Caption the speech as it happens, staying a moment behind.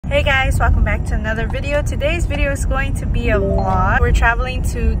Hey guys, welcome back to another video. Today's video is going to be a vlog. We're traveling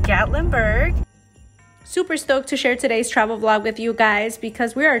to Gatlinburg. Super stoked to share today's travel vlog with you guys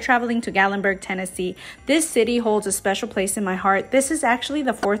because we are traveling to Gatlinburg, Tennessee. This city holds a special place in my heart. This is actually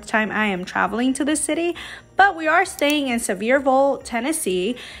the 4th time I am traveling to this city, but we are staying in Sevierville,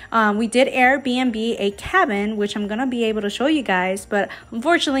 Tennessee. We did Airbnb a cabin, which I'm gonna be able to show you guys, but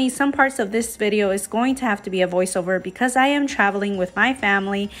unfortunately some parts of this video is going to have to be a voiceover because I am traveling with my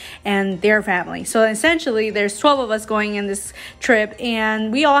family and their family. So essentially there's 12 of us going in this trip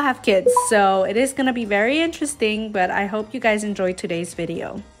and we all have kids, so it is gonna be very interesting, but I hope you guys enjoyed today's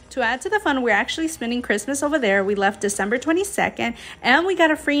video. To add to the fun, we're actually spending Christmas over there. We left December 22nd and we got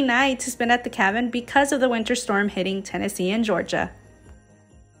a free night to spend at the cabin because of the winter storm hitting Tennessee and Georgia.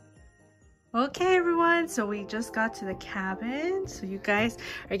 Okay everyone, so we just got to the cabin, so you guys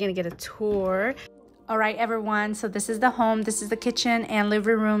are gonna get a tour. All right everyone, so this is the home. This is the kitchen and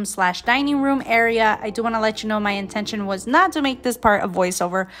living room / dining room area. I do want to let you know my intention was not to make this part a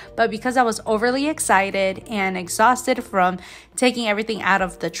voiceover, but because I was overly excited and exhausted from taking everything out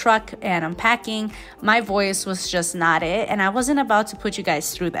of the truck and unpacking, my voice was just not it, and I wasn't about to put you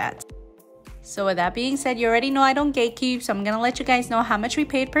guys through that. So with that being said, you already know I don't gatekeep, so I'm gonna let you guys know how much we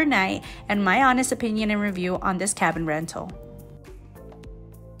paid per night and my honest opinion and review on this cabin rental.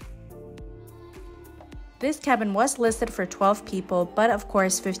 This cabin was listed for 12 people, but of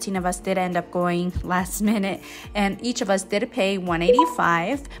course 15 of us did end up going last minute, and each of us did pay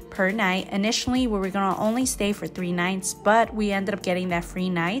 $185 per night. Initially we were gonna only stay for 3 nights, but we ended up getting that free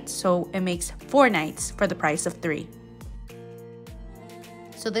night, so it makes 4 nights for the price of 3.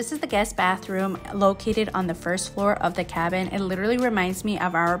 So this is the guest bathroom located on the first floor of the cabin. It literally reminds me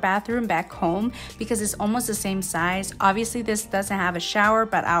of our bathroom back home because it's almost the same size. Obviously this doesn't have a shower,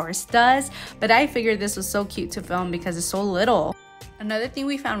 but ours does. But I figured this was so cute to film because it's so little. Another thing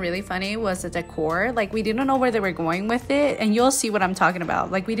we found really funny was the decor. Like, we didn't know where they were going with it, and you'll see what I'm talking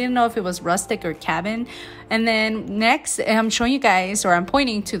about. Like, we didn't know if it was rustic or cabin. And then next, I'm showing you guys, or I'm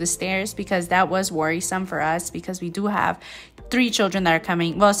pointing to the stairs because that was worrisome for us because we do have 3 children that are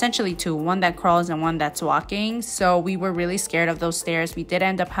coming. Well, essentially 2, one that crawls and one that's walking. So we were really scared of those stairs. We did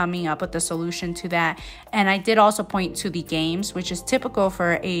end up coming up with a solution to that. And I did also point to the games, which is typical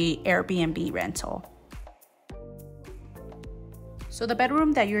for a Airbnb rental. So the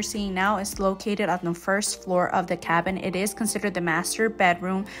bedroom that you're seeing now is located on the first floor of the cabin. It is considered the master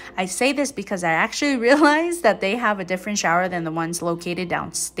bedroom. I say this because I actually realized that they have a different shower than the ones located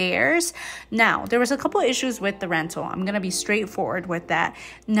downstairs. Now, there was a couple issues with the rental. I'm going to be straightforward with that.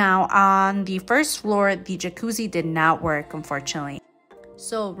 Now, on the first floor, the jacuzzi did not work, unfortunately.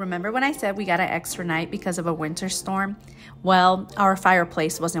 So remember when I said we got an extra night because of a winter storm? Well, our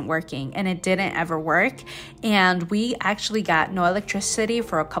fireplace wasn't working and it didn't ever work. And we actually got no electricity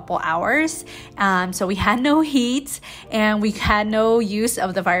for a couple hours. So we had no heat and we had no use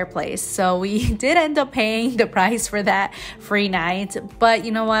of the fireplace. So we did end up paying the price for that free night. But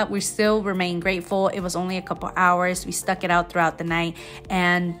you know what? We still remain grateful. It was only a couple hours. We stuck it out throughout the night.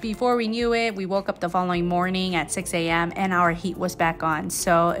 And before we knew it, we woke up the following morning at 6 a.m. and our heat was back on.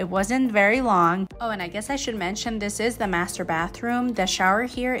 So it wasn't very long. Oh, and I guess I should mention this is the master bathroom. The shower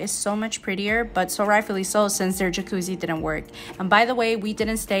here is so much prettier, but so rightfully so since their jacuzzi didn't work. And by the way, we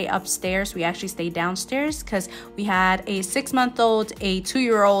didn't stay upstairs. We actually stayed downstairs because we had a 6-month-old, a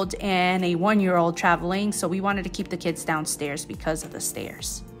 2-year-old, and a 1-year-old traveling. So we wanted to keep the kids downstairs because of the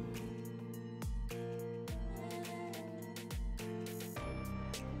stairs.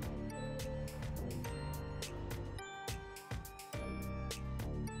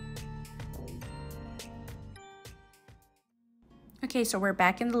 Okay, so we're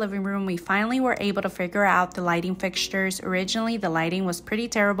back in the living room. We finally were able to figure out the lighting fixtures. Originally, the lighting was pretty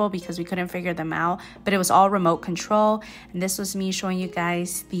terrible because we couldn't figure them out, but it was all remote control. And this was me showing you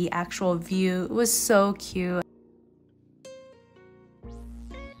guys the actual view. It was so cute.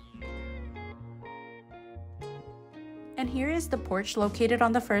 And here is the porch located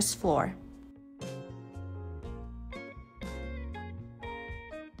on the first floor.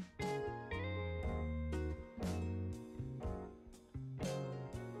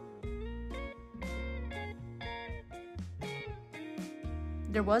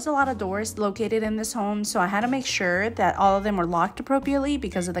 There was a lot of doors located in this home, so I had to make sure that all of them were locked appropriately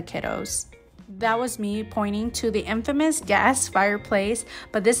because of the kiddos. That was me pointing to the infamous gas fireplace,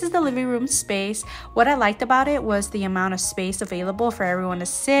 but this is the living room space. What I liked about it was the amount of space available for everyone to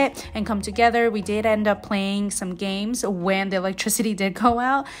sit and come together. We did end up playing some games when the electricity did go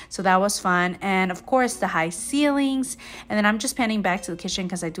out, so that was fun. And of course, the high ceilings. And then I'm just panning back to the kitchen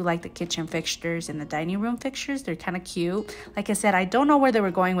because I do like the kitchen fixtures and the dining room fixtures. They're kind of cute. Like I said, I don't know where they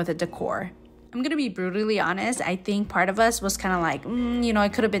were going with the decor. I'm gonna be brutally honest. I think part of us was kind of like, you know,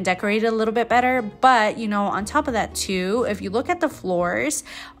 it could have been decorated a little bit better. But, you know, on top of that too, if you look at the floors,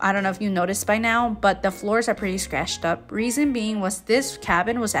 I don't know if you noticed by now, but the floors are pretty scratched up. Reason being was this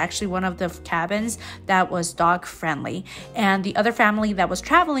cabin was actually one of the cabins that was dog friendly. And the other family that was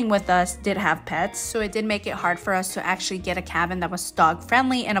traveling with us did have pets. So it did make it hard for us to actually get a cabin that was dog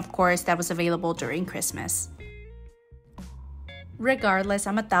friendly. And of course, that was available during Christmas. Regardless,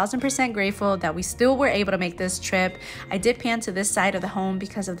 I'm 1000% grateful that we still were able to make this trip. I did pan to this side of the home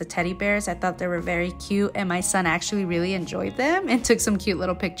because of the teddy bears. I thought they were very cute and my son actually really enjoyed them and took some cute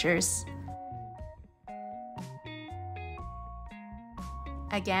little pictures.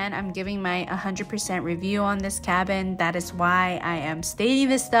 Again, I'm giving my 100% review on this cabin. That is why I am stating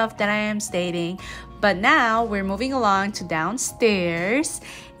the stuff that I am stating. But now we're moving along to downstairs.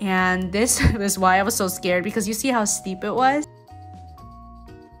 And this is why I was so scared, because you see how steep it was?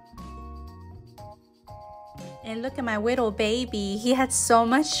 And look at my little baby. He had so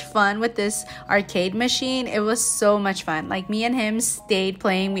much fun with this arcade machine. It was so much fun. Like, me and him stayed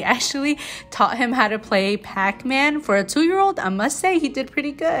playing. We actually taught him how to play Pac-Man. For a 2-year-old, I must say he did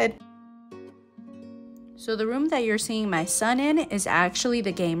pretty good. So the room that you're seeing my son in is actually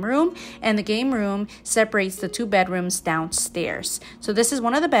the game room, and the game room separates the 2 bedrooms downstairs. So this is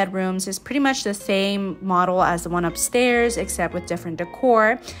one of the bedrooms. It's pretty much the same model as the one upstairs, except with different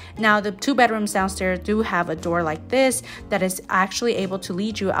decor. Now the 2 bedrooms downstairs do have a door like this that is actually able to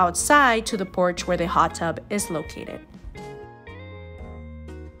lead you outside to the porch where the hot tub is located.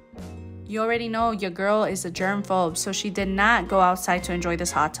 You already know your girl is a germphobe, so she did not go outside to enjoy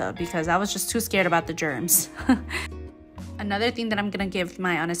this hot tub because I was just too scared about the germs. Another thing that I'm gonna give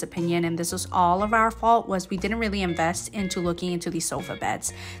my honest opinion, and this was all of our fault, was we didn't really invest into looking into these sofa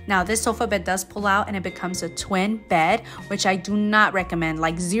beds. Now this sofa bed does pull out and it becomes a twin bed, which I do not recommend.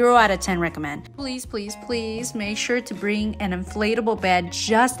 Like 0 out of 10 recommend. Please, please, please make sure to bring an inflatable bed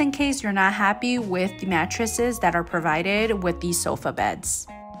just in case you're not happy with the mattresses that are provided with these sofa beds.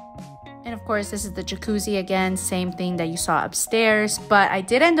 And of course, this is the jacuzzi again, same thing that you saw upstairs. But I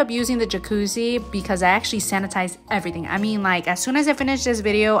did end up using the jacuzzi because I actually sanitized everything. I mean, like, as soon as I finished this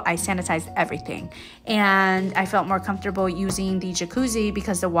video, I sanitized everything. And I felt more comfortable using the jacuzzi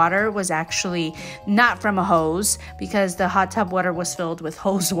because the water was actually not from a hose, because the hot tub water was filled with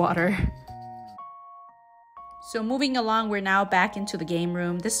hose water. So moving along, we're now back into the game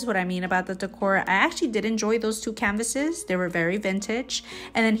room. This is what I mean about the decor. I actually did enjoy those 2 canvases. They were very vintage.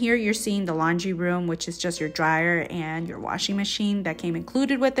 And then here you're seeing the laundry room, which is just your dryer and your washing machine that came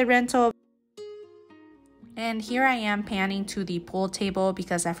included with the rental. And here I am panning to the pool table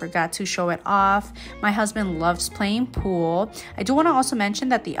because I forgot to show it off. My husband loves playing pool. I do want to also mention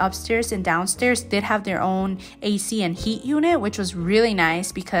that the upstairs and downstairs did have their own AC and heat unit, which was really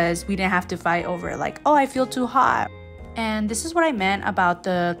nice because we didn't have to fight over like, oh, I feel too hot. And this is what I meant about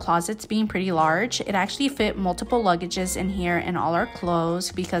the closets being pretty large. It actually fit multiple luggages in here and all our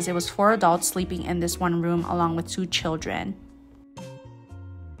clothes because it was 4 adults sleeping in this one room along with 2 children.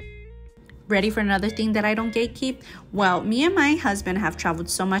 Ready for another thing that I don't gatekeep? Well, me and my husband have traveled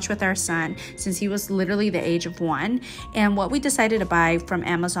so much with our son since he was literally the age of 1. And what we decided to buy from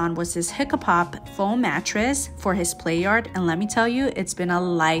Amazon was this Hiccapop Foam Mattress for his play yard. And let me tell you, it's been a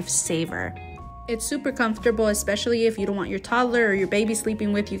lifesaver. It's super comfortable, especially if you don't want your toddler or your baby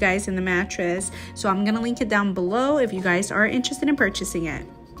sleeping with you guys in the mattress. So I'm gonna link it down below if you guys are interested in purchasing it.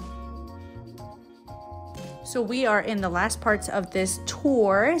 So we are in the last parts of this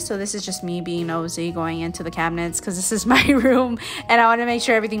tour. So this is just me being nosy, going into the cabinets because this is my room and I want to make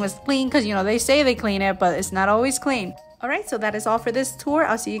sure everything was clean because, you know, they say they clean it, but it's not always clean. All right, so that is all for this tour.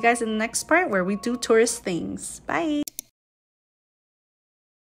 I'll see you guys in the next part where we do tourist things. Bye.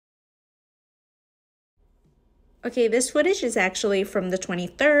 Okay, this footage is actually from the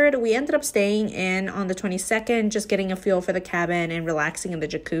 23rd. We ended up staying in on the 22nd, just getting a feel for the cabin and relaxing in the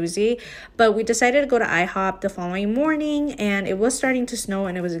jacuzzi. But we decided to go to IHOP the following morning, and it was starting to snow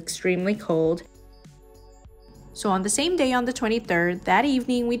and it was extremely cold. So on the same day, on the 23rd, that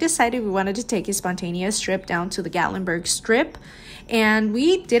evening, we decided we wanted to take a spontaneous trip down to the Gatlinburg Strip. And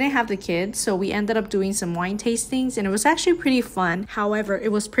we didn't have the kids, so we ended up doing some wine tastings, and it was actually pretty fun. However,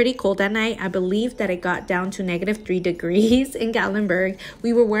 it was pretty cold that night. I believe that it got down to -3 degrees in Gatlinburg.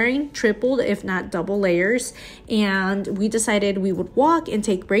 We were wearing triple, if not double layers, and we decided we would walk and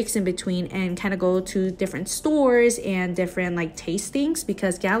take breaks in between and kind of go to different stores and different like tastings,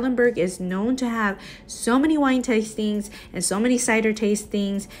 because Gatlinburg is known to have so many wine tastings and so many cider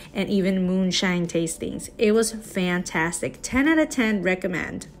tastings and even moonshine tastings. It was fantastic. 10 out of 10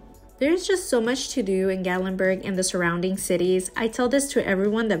 recommend. There's just so much to do in Gatlinburg and the surrounding cities. I tell this to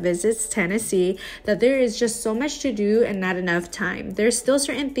everyone that visits Tennessee, that there is just so much to do and not enough time. There's still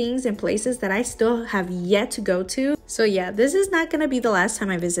certain things and places that I still have yet to go to. So yeah, this is not going to be the last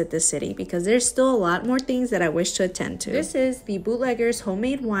time I visit this city, because there's still a lot more things that I wish to attend to. This is the Bootlegger's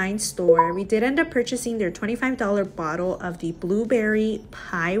Homemade Wine Store. We did end up purchasing their $25 bottle of the blueberry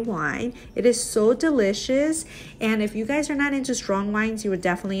pie wine. It is so delicious, and if you guys are not into strong wines, you would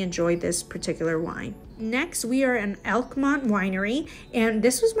definitely enjoy this particular wine. Next, we are an Elkmont winery, and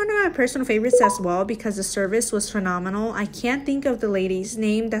this was one of my personal favorites as well because the service was phenomenal. I can't think of the lady's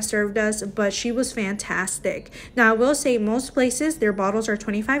name that served us, but she was fantastic. Now, I will say most places, their bottles are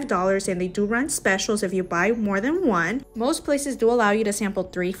 $25, and they do run specials if you buy more than one. Most places do allow you to sample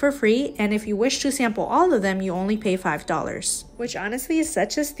 3 for free, and if you wish to sample all of them, you only pay $5, which honestly is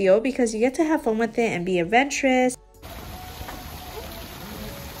such a steal because you get to have fun with it and be adventurous.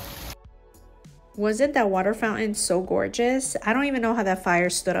 Wasn't that water fountain so gorgeous? I don't even know how that fire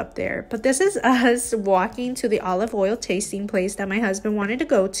stood up there. But this is us walking to the olive oil tasting place that my husband wanted to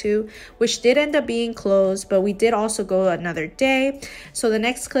go to, which did end up being closed, but we did also go another day. So the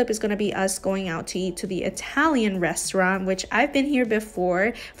next clip is going to be us going out to eat to the Italian restaurant, which I've been here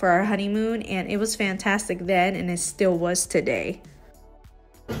before for our honeymoon, and it was fantastic then, and it still was today.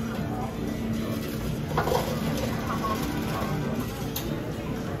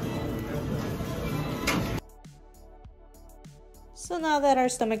 So now that our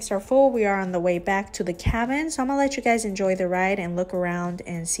stomachs are full, we are on the way back to the cabin. So I'm gonna let you guys enjoy the ride and look around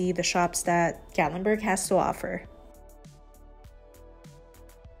and see the shops that Gatlinburg has to offer.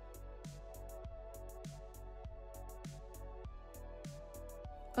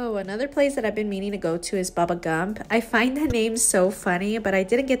 Oh, another place that I've been meaning to go to is Bubba Gump. I find that name so funny, but I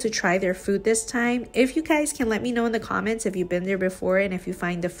didn't get to try their food this time. If you guys can let me know in the comments if you've been there before and if you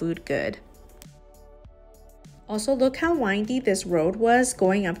find the food good. Also, look how windy this road was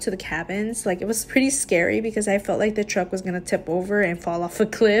going up to the cabins. Like, it was pretty scary because I felt like the truck was gonna tip over and fall off a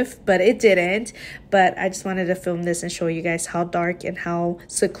cliff, but it didn't. But I just wanted to film this and show you guys how dark and how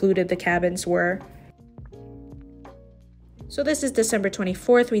secluded the cabins were. So this is December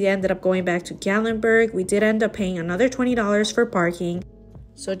 24th. We ended up going back to Gatlinburg. We did end up paying another $20 for parking.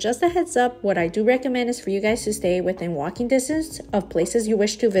 So just a heads up, what I do recommend is for you guys to stay within walking distance of places you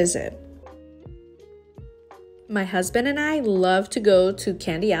wish to visit. My husband and I love to go to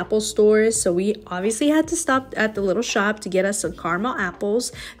candy apple stores, so we obviously had to stop at the little shop to get us some caramel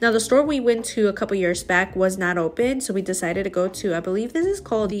apples. Now, the store we went to a couple years back was not open, so we decided to go to, I believe this is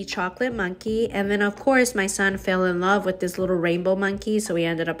called the Chocolate Monkey. And then, of course, my son fell in love with this little rainbow monkey, so we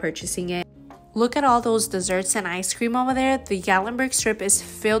ended up purchasing it. Look at all those desserts and ice cream over there. The Gatlinburg Strip is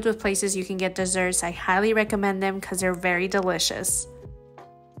filled with places you can get desserts. I highly recommend them because they're very delicious.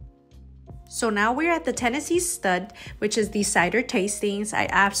 So now we're at the Tennessee Stud, which is the cider tastings. I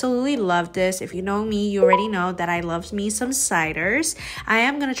absolutely love this. If you know me, you already know that I love me some ciders. I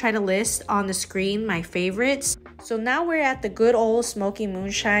am going to try to list on the screen my favorites. So now we're at the good old Smoky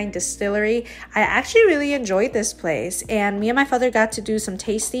Moonshine Distillery. I actually really enjoyed this place, and me and my father got to do some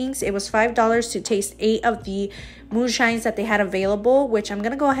tastings. It was $5 to taste 8 of the moonshines that they had available, which I'm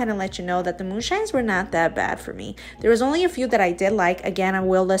gonna go ahead and let you know that the moonshines were not that bad for me. There was only a few that I did like. Again, I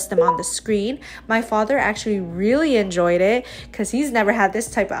will list them on the screen. My father actually really enjoyed it because he's never had this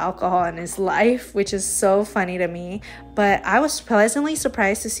type of alcohol in his life, which is so funny to me. But I was pleasantly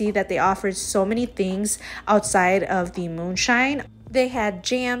surprised to see that they offered so many things outside of the moonshine. They had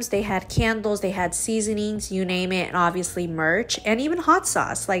jams, they had candles, they had seasonings, you name it, and obviously merch, and even hot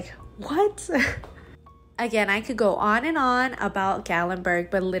sauce. Like, what? Again, I could go on and on about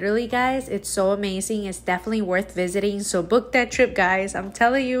Gatlinburg, but literally, guys, it's so amazing. It's definitely worth visiting. So book that trip, guys. I'm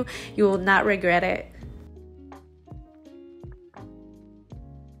telling you, you will not regret it.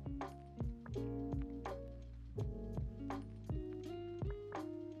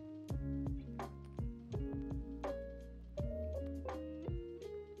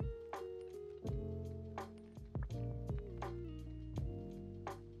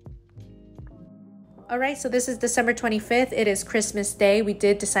 Alright, so this is December 25th. It is Christmas Day. We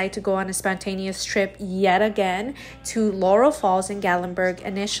did decide to go on a spontaneous trip yet again to Laurel Falls in Gatlinburg.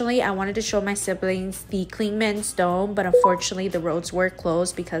 Initially, I wanted to show my siblings the Clingman's Dome, but unfortunately the roads were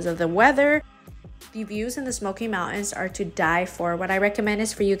closed because of the weather. The views in the Smoky Mountains are to die for. What I recommend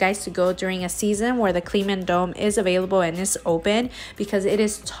is for you guys to go during a season where the Clingman Dome is available and is open, because it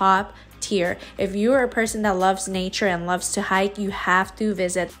is top tier. If you are a person that loves nature and loves to hike, you have to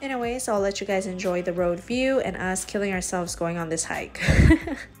visit. Anyways, I'll let you guys enjoy the road view and us killing ourselves going on this hike.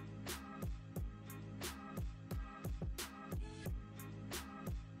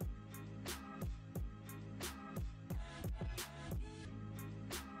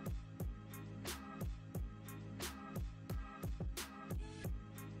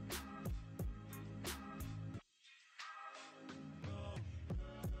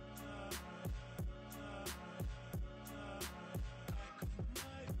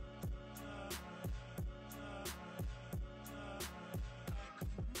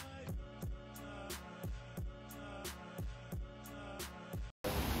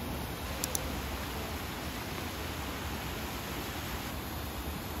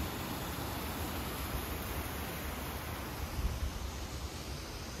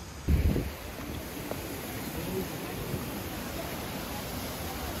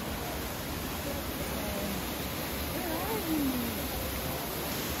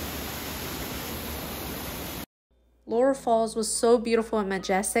 Laurel Falls was so beautiful and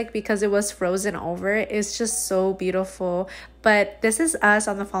majestic because it was frozen over. It's just so beautiful. But this is us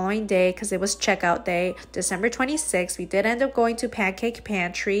on the following day because it was checkout day, December 26th. We did end up going to Pancake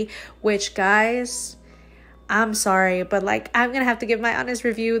Pantry, which, guys, I'm sorry, but like, I'm gonna have to give my honest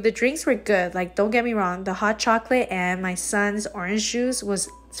review. The drinks were good, like, don't get me wrong. The hot chocolate and my son's orange juice was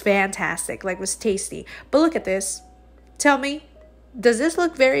fantastic, like, was tasty. But look at this. Tell me, does this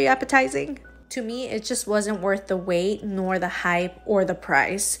look very appetizing? To me, it just wasn't worth the wait, nor the hype, or the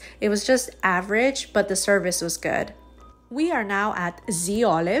price. It was just average, but the service was good. We are now at Z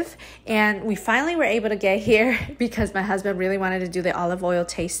Olive, and we finally were able to get here because my husband really wanted to do the olive oil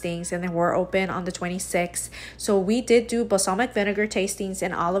tastings, and they were open on the 26th. So we did do balsamic vinegar tastings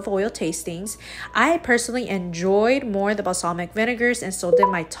and olive oil tastings. I personally enjoyed more the balsamic vinegars, and so did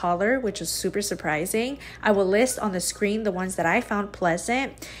my toddler, which was super surprising. I will list on the screen the ones that I found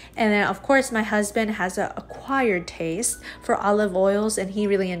pleasant. And then, of course, my husband has an acquired taste for olive oils, and he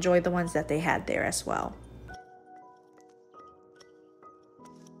really enjoyed the ones that they had there as well.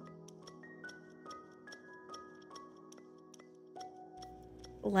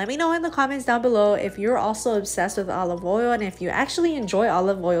 Let me know in the comments down below if you're also obsessed with olive oil and if you actually enjoy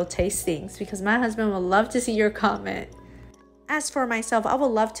olive oil tastings, because my husband would love to see your comment. As for myself, I would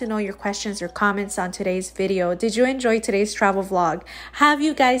love to know your questions or comments on today's video. Did you enjoy today's travel vlog? Have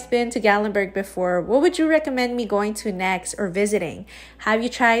you guys been to Gatlinburg before? What would you recommend me going to next or visiting? Have you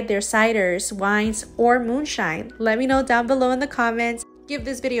tried their ciders, wines, or moonshine? Let me know down below in the comments. Give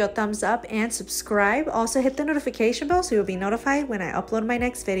this video a thumbs up and subscribe. Also hit the notification bell so you'll be notified when I upload my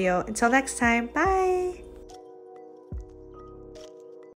next video. Until next time, bye!